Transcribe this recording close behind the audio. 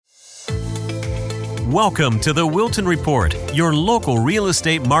Welcome to the Wilton Report, your local real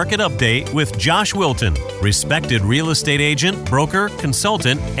estate market update with Josh Wilton, respected real estate agent, broker,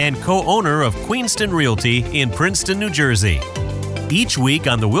 consultant, and co-owner of Queenston Realty in Princeton, New Jersey. Each week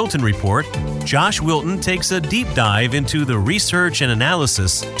on the Wilton Report, Josh Wilton takes a deep dive into the research and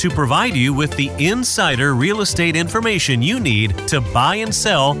analysis to provide you with the insider real estate information you need to buy and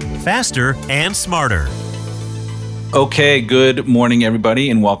sell faster and smarter. Okay, good morning, everybody,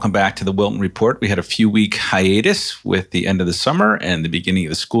 and welcome back to the Wilton Report. We had a few-week hiatus with the end of the summer and the beginning of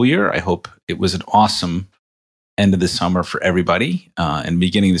the school year. I hope it was an awesome end of the summer for everybody and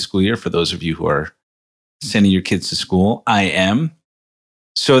beginning of the school year for those of you who are sending your kids to school. I am.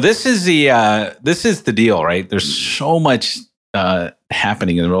 So this is the deal, right? There's so much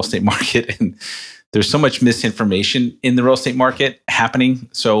happening in the real estate market, and there's so much misinformation in the real estate market happening.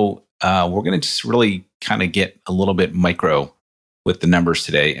 So we're going to just really kind of get a little bit micro with the numbers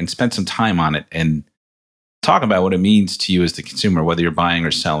today and spend some time on it and talk about what it means to you as the consumer, whether you're buying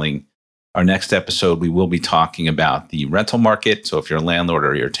or selling. Our next episode, we will be talking about the rental market. So if you're a landlord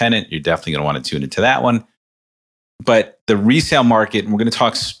or you're a tenant, you're definitely going to want to tune into that one. But the resale market, and we're going to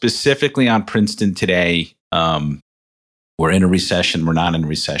talk specifically on Princeton today. We're in a recession. We're not in a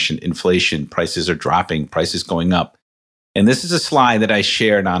recession. Inflation, prices are dropping, prices going up. And this is a slide that I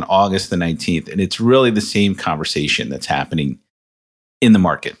shared on August the 19th, and it's really the same conversation that's happening in the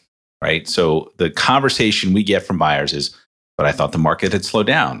market, right? So the conversation we get from buyers is, but I thought the market had slowed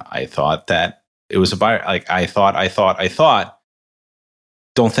down. I thought that it was a buyer. Like I thought.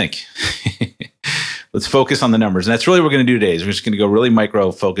 Don't think. Let's focus on the numbers. And that's really what we're going to do today. Is we're just going to go really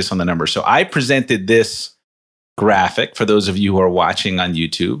micro, focus on the numbers. So I presented this graphic for those of you who are watching on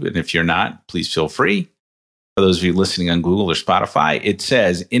YouTube. And if you're not, please feel free. For those of you listening on Google or Spotify, it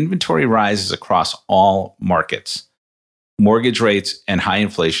says inventory rises across all markets. Mortgage rates and high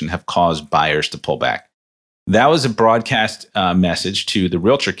inflation have caused buyers to pull back. That was a broadcast message to the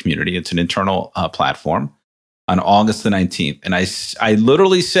realtor community. It's an internal platform on August the 19th. And I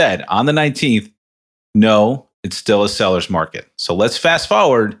literally said on the 19th, no, it's still a seller's market. So let's fast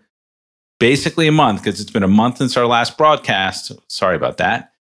forward basically a month, because it's been a month since our last broadcast. Sorry about that.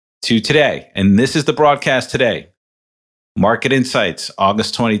 To today. And this is the broadcast today. Market Insights,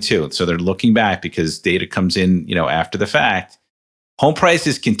 August 22. So they're looking back because data comes in, after the fact. Home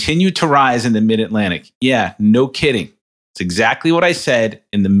prices continue to rise in the Mid-Atlantic. Yeah, no kidding. It's exactly what I said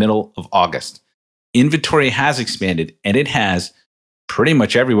in the middle of August. Inventory has expanded, and it has pretty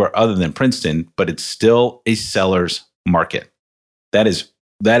much everywhere other than Princeton, but it's still a seller's market. That is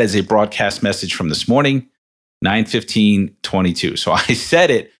a broadcast message from this morning, 9/15/22. So I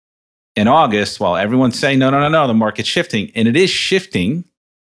said it in August, while everyone's saying, no, the market's shifting. And it is shifting,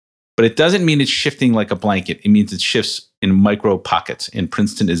 but it doesn't mean it's shifting like a blanket. It means it shifts in micro pockets. And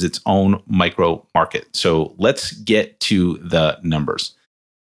Princeton is its own micro market. So let's get to the numbers.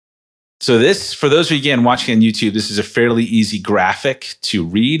 So this, for those of you, again, watching on YouTube, this is a fairly easy graphic to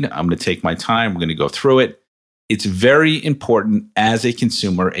read. I'm going to take my time. We're going to go through it. It's very important as a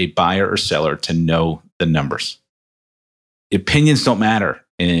consumer, a buyer or seller, to know the numbers. Opinions don't matter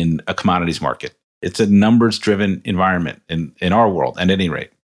in a commodities market. It's a numbers-driven environment in our world, at any rate.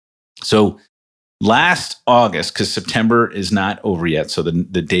 So last August, because September is not over yet, so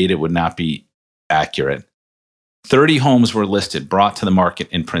the data would not be accurate, 30 homes were listed, brought to the market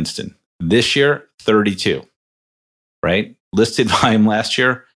in Princeton. This year, 32, right? Listed volume last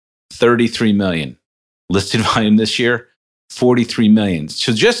year, 33 million. Listed volume this year, 43 million.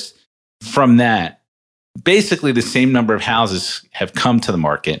 So just from that, basically the same number of houses have come to the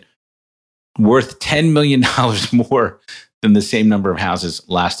market worth $10 million more than the same number of houses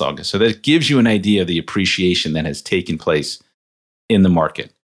last August. So that gives you an idea of the appreciation that has taken place in the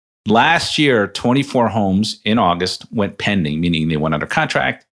market. Last year, 24 homes in August went pending, meaning they went under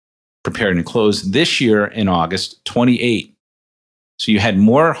contract, prepared and closed. This year in August, 28. So you had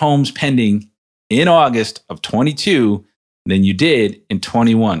more homes pending in August of 22 than you did in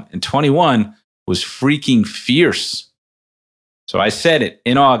 21. And 21 was freaking fierce. So I said it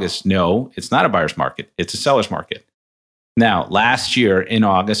in August, no, it's not a buyer's market. It's a seller's market. Now, last year in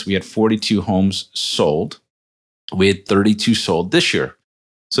August, we had 42 homes sold. We had 32 sold this year.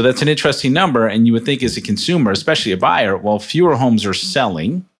 So that's an interesting number. And you would think as a consumer, especially a buyer, well, fewer homes are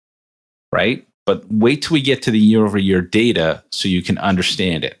selling, right? But wait till we get to the year-over-year data so you can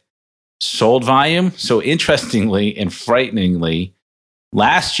understand it. Sold volume. So interestingly and frighteningly,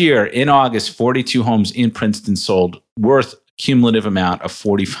 last year in August, 42 homes in Princeton sold, worth a cumulative amount of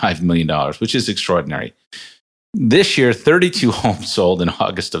 $45 million, which is extraordinary. This year, 32 homes sold in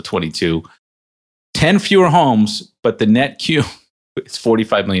August of 22, 10 fewer homes, but the net It's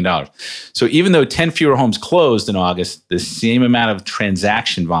 $45 million. So even though 10 fewer homes closed in August, the same amount of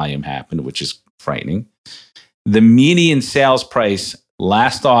transaction volume happened, which is frightening. The median sales price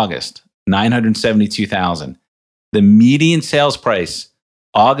last August, $972,000. The median sales price,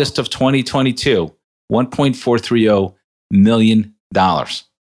 August of 2022, $1.430 million.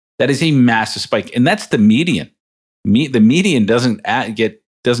 That is a massive spike. And that's the median. The median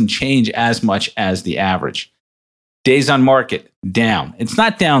doesn't change as much as the average. Days on market, down. It's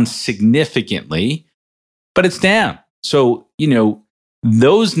not down significantly, but it's down. So,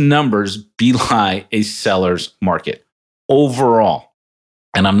 those numbers belie a seller's market overall.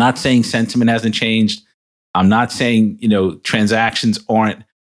 And I'm not saying sentiment hasn't changed. I'm not saying, transactions aren't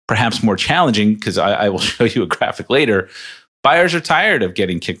perhaps more challenging, because I will show you a graphic later. Buyers are tired of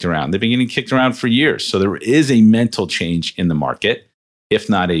getting kicked around. They've been getting kicked around for years. So there is a mental change in the market, if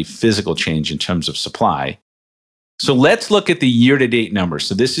not a physical change in terms of supply. So let's look at the year-to-date numbers.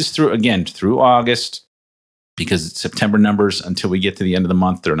 So this is through August, because it's September numbers. Until we get to the end of the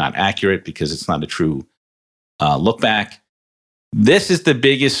month, they're not accurate because it's not a true look back. This is the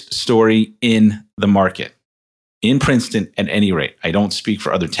biggest story in the market, in Princeton at any rate. I don't speak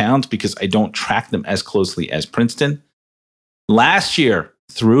for other towns because I don't track them as closely as Princeton. Last year,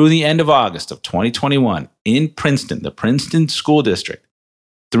 through the end of August of 2021, in Princeton, the Princeton School District,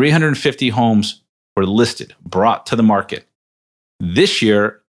 350 homes were listed, brought to the market. This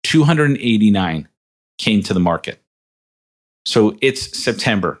year, 289 came to the market. So it's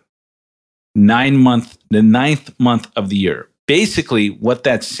September, the 9th month of the year. Basically, what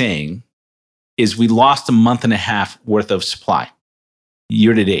that's saying is we lost a month and a half worth of supply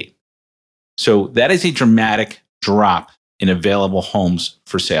year to date. So that is a dramatic drop in available homes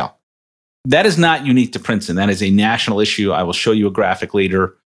for sale. That is not unique to Princeton. That is a national issue. I will show you a graphic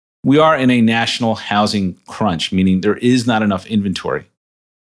later. We are in a national housing crunch, meaning there is not enough inventory.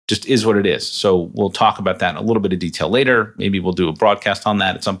 Just is what it is. So we'll talk about that in a little bit of detail later. Maybe we'll do a broadcast on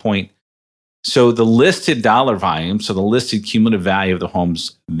that at some point. So the listed dollar volume, so the listed cumulative value of the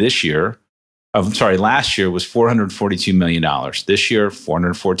homes last year was $442 million. This year,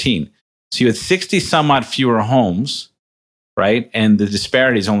 414. So you had 60 some odd fewer homes, right? And the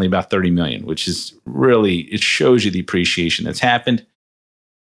disparity is only about 30 million, which is really, it shows you the appreciation that's happened.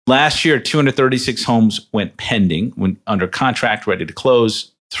 Last year, 236 homes went pending, went under contract, ready to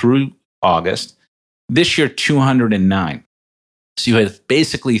close through August. This year, 209. So you have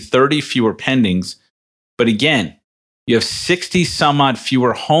basically 30 fewer pendings. But again, you have 60 some odd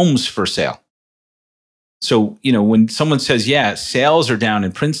fewer homes for sale. So, when someone says, yeah, sales are down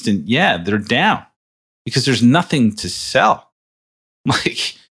in Princeton, yeah, they're down because there's nothing to sell.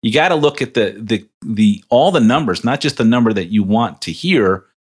 Like, you got to look at the all the numbers, not just the number that you want to hear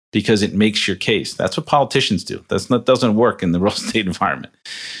because it makes your case. That's what politicians do. That doesn't work in the real estate environment.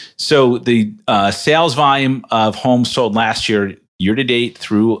 So the sales volume of homes sold last year to date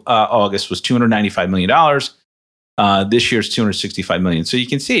through August was $295 million. This year's $265 million. So you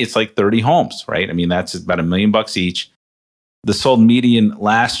can see it's like 30 homes, right? I mean, that's about $1 million each. The sold median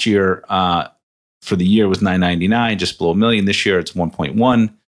last year for the year was $999, just below $1 million. This year it's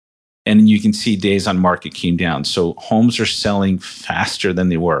 1.1. And you can see days on market came down. So homes are selling faster than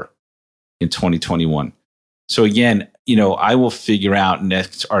they were in 2021. So again, I will figure out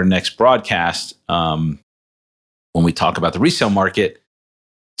our next broadcast when we talk about the resale market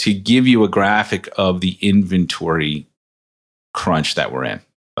to give you a graphic of the inventory crunch that we're in.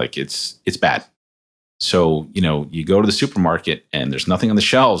 Like it's bad. So, you go to the supermarket and there's nothing on the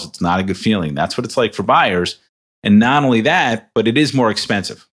shelves. It's not a good feeling. That's what it's like for buyers. And not only that, but it is more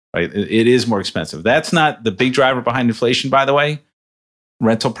expensive. Right? It is more expensive. That's not the big driver behind inflation, by the way.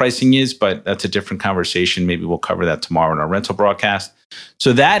 Rental pricing is, but that's a different conversation. Maybe we'll cover that tomorrow in our rental broadcast.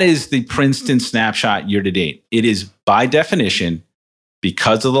 So that is the Princeton snapshot year to date. It is by definition,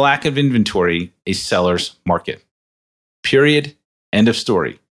 because of the lack of inventory, a seller's market. Period. End of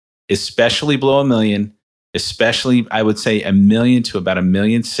story. Especially below $1 million, especially I would say $1 million to about $1.6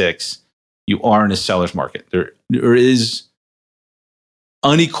 million, you are in a seller's market. There is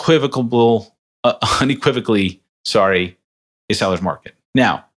unequivocally, a seller's market.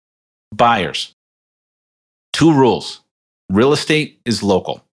 Now, buyers. 2 rules. Real estate is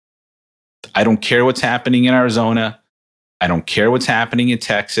local. I don't care what's happening in Arizona. I don't care what's happening in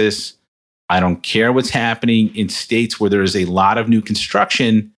Texas. I don't care what's happening in states where there is a lot of new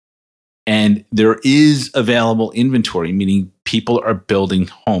construction and there is available inventory, meaning people are building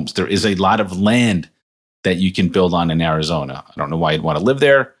homes. There is a lot of land that you can build on in Arizona. I don't know why you'd want to live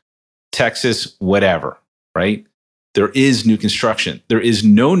there. Texas, whatever, right? There is new construction. There is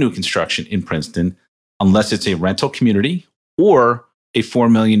no new construction in Princeton unless it's a rental community or a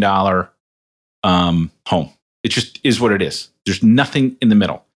 $4 million home. It just is what it is. There's nothing in the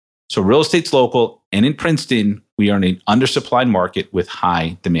middle. So real estate's local, and in Princeton, we are in an undersupplied market with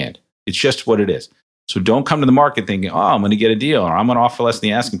high demand. It's just what it is. So don't come to the market thinking, oh, I'm going to get a deal or I'm going to offer less than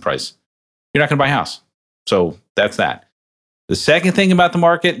the asking price. You're not going to buy a house. So that's that. The second thing about the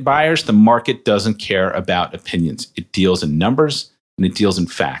market, buyers, the market doesn't care about opinions. It deals in numbers and it deals in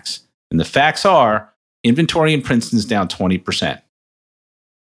facts. And the facts are inventory in Princeton is down 20%.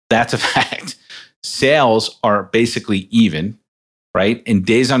 That's a fact. Sales are basically even, right? And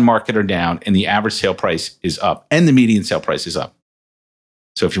days on market are down and the average sale price is up and the median sale price is up.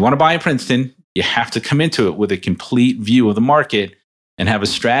 So if you want to buy in Princeton, you have to come into it with a complete view of the market and have a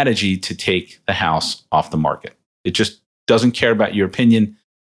strategy to take the house off the market. It just doesn't care about your opinion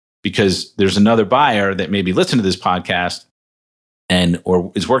because there's another buyer that maybe listened to this podcast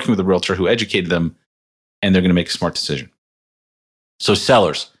or is working with a realtor who educated them, and they're going to make a smart decision. So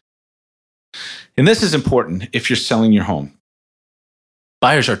sellers, and this is important if you're selling your home.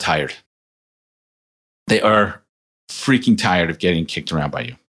 Buyers are tired. They are freaking tired of getting kicked around by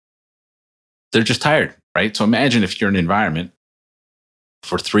you. They're just tired, right? So imagine if you're in an environment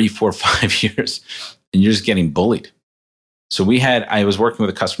for 3, 4, 5 years and you're just getting bullied. So I was working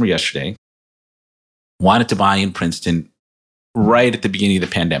with a customer yesterday, wanted to buy in Princeton right at the beginning of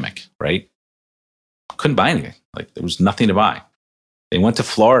the pandemic, right? Couldn't buy anything. Like there was nothing to buy. They went to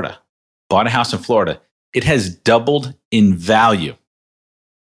Florida, bought a house in Florida. It has doubled in value.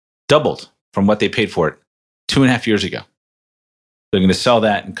 Doubled from what they paid for it 2.5 years ago. They're going to sell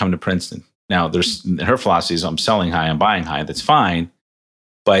that and come to Princeton. Now, her philosophy is I'm selling high, I'm buying high. That's fine.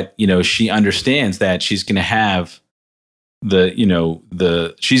 But, she understands that she's going to have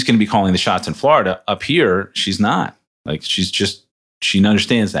she's going to be calling the shots in Florida. Up here, she's not. Like she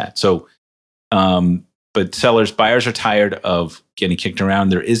understands that. So, but buyers are tired of getting kicked around.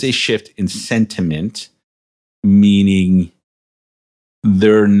 There is a shift in sentiment, meaning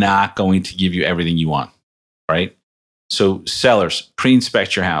they're not going to give you everything you want, right? So sellers,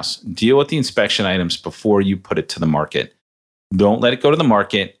 pre-inspect your house. Deal with the inspection items before you put it to the market. Don't let it go to the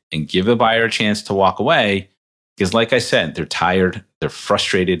market and give the buyer a chance to walk away because like I said, they're tired, they're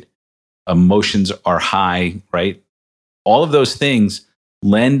frustrated, emotions are high, right? All of those things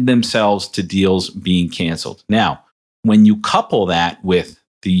lend themselves to deals being canceled. Now, when you couple that with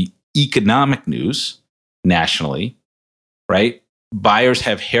the economic news nationally, right? Buyers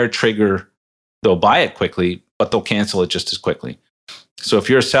have hair trigger. They'll buy it quickly, but they'll cancel it just as quickly. So if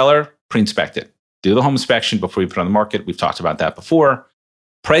you're a seller, pre-inspect it. Do the home inspection before you put it on the market. We've talked about that before.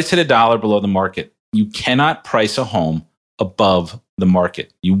 Price it $1 below the market. You cannot price a home above the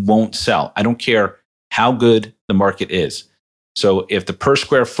market. You won't sell. I don't care how good the market is. So if the per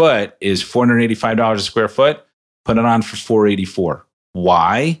square foot is $485 a square foot, put it on for $484.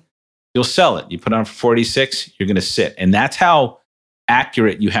 Why? You'll sell it. You put it on for $486, you're going to sit. And that's how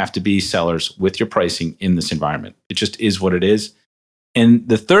accurate you have to be, sellers, with your pricing in this environment. It just is what it is. And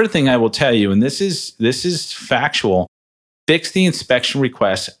the third thing I will tell you, and this is factual, fix the inspection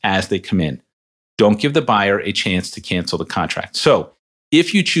requests as they come in. Don't give the buyer a chance to cancel the contract. So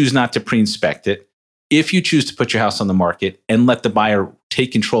if you choose not to pre-inspect it, if you choose to put your house on the market and let the buyer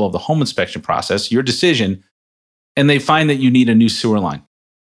take control of the home inspection process, your decision, and they find that you need a new sewer line,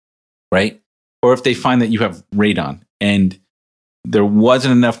 right? Or if they find that you have radon and there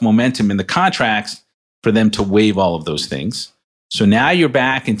wasn't enough momentum in the contracts for them to waive all of those things. So now you're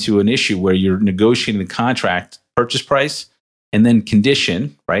back into an issue where you're negotiating the contract purchase price and then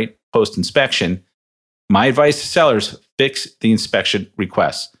condition, right? Post-inspection. My advice to sellers, fix the inspection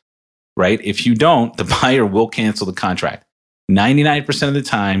requests, right? If you don't, the buyer will cancel the contract. 99% of the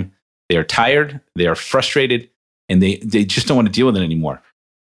time, they are tired, they are frustrated, and they just don't want to deal with it anymore.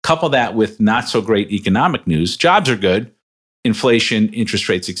 Couple that with not so great economic news. Jobs are good. Inflation, interest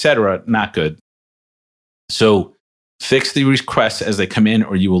rates, et cetera, not good. So fix the requests as they come in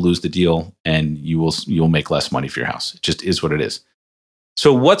or you will lose the deal and you'll make less money for your house. It just is what it is.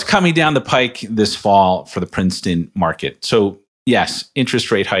 So what's coming down the pike this fall for the Princeton market? So yes,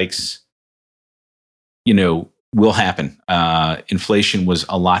 interest rate hikes, will happen. Inflation was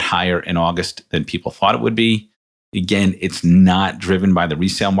a lot higher in August than people thought it would be. Again, it's not driven by the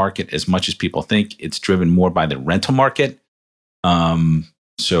resale market as much as people think. It's driven more by the rental market.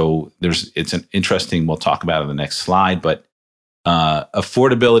 So it's an interesting, we'll talk about it in the next slide, but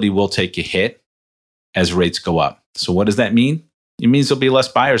affordability will take a hit as rates go up. So what does that mean? It means there'll be less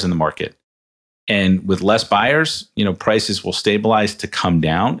buyers in the market. And with less buyers, prices will stabilize to come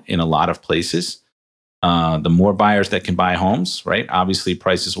down in a lot of places. The more buyers that can buy homes, right? Obviously,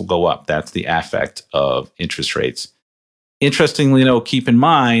 prices will go up. That's the effect of interest rates. Interestingly, though, keep in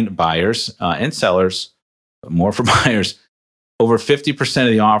mind, buyers and sellers, but more for buyers, over 50%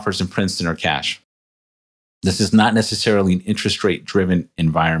 of the offers in Princeton are cash. This is not necessarily an interest rate driven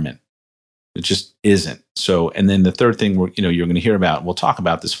environment. It just isn't. So, and then the third thing you're going to hear about, we'll talk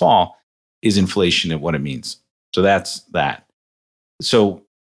about this fall, is inflation and what it means. So that's that. So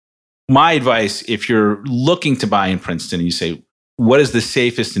my advice, if you're looking to buy in Princeton and you say, what is the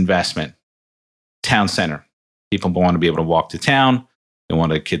safest investment? Town center. People want to be able to walk to town. They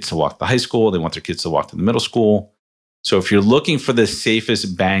want their kids to walk to high school. They want their kids to walk to the middle school. So if you're looking for the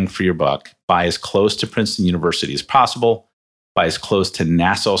safest bang for your buck, buy as close to Princeton University as possible. Buy as close to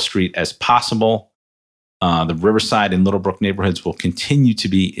Nassau Street as possible. The Riverside and Littlebrook neighborhoods will continue to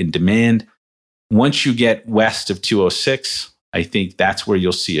be in demand. Once you get west of 206, I think that's where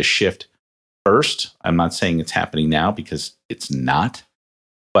you'll see a shift first. I'm not saying it's happening now because it's not.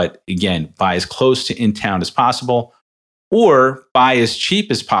 But again, buy as close to in town as possible or buy as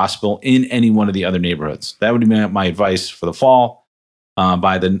cheap as possible in any one of the other neighborhoods. That would be my advice for the fall.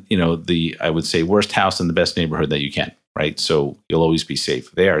 Buy the I would say, worst house in the best neighborhood that you can, right? So you'll always be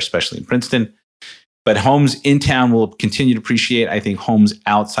safe there, especially in Princeton. But homes in town will continue to appreciate. I think homes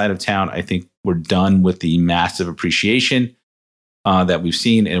outside of town, I think we're done with the massive appreciation that we've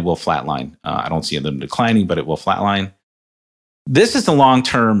seen, and it will flatline. I don't see them declining, but it will flatline. This is the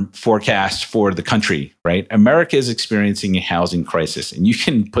long-term forecast for the country, right? America is experiencing a housing crisis, and you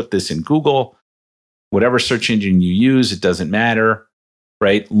can put this in Google, whatever search engine you use, it doesn't matter,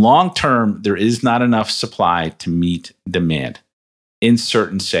 right? Long-term, there is not enough supply to meet demand in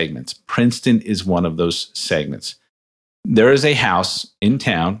certain segments. Princeton is one of those segments. There is a house in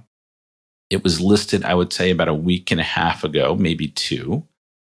town. It was listed, I would say, about a week and a half ago, maybe 2,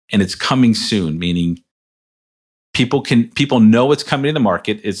 and it's coming soon, meaning people know it's coming to the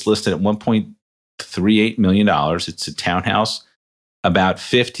market. It's listed at $1.38 million. It's a townhouse about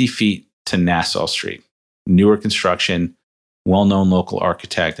 50 feet to Nassau Street. Newer construction, well-known local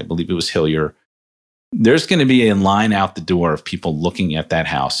architect. I believe it was Hillier. There's going to be a line out the door of people looking at that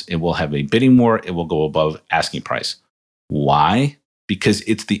house. It will have a bidding war. It will go above asking price. Why? Because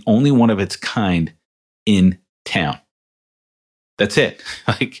it's the only one of its kind in town. That's it.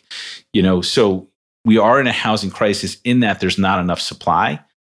 So we are in a housing crisis in that there's not enough supply.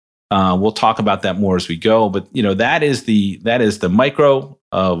 We'll talk about that more as we go, but that is the micro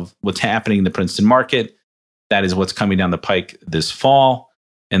of what's happening in the Princeton market. That is what's coming down the pike this fall,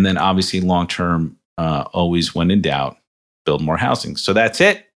 and then obviously long term, always when in doubt, build more housing. So that's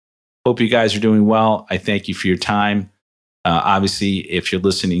it. Hope you guys are doing well. I thank you for your time. Obviously, if you're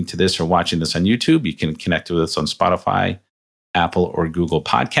listening to this or watching this on YouTube, you can connect with us on Spotify, Apple, or Google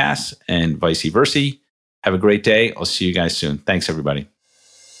Podcasts, and vice versa. Have a great day. I'll see you guys soon. Thanks, everybody.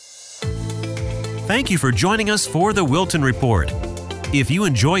 Thank you for joining us for the Wilton Report. If you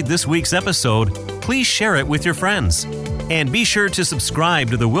enjoyed this week's episode, please share it with your friends. And be sure to subscribe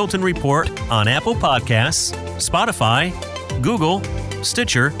to the Wilton Report on Apple Podcasts, Spotify, Google,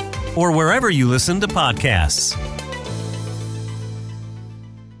 Stitcher, or wherever you listen to podcasts.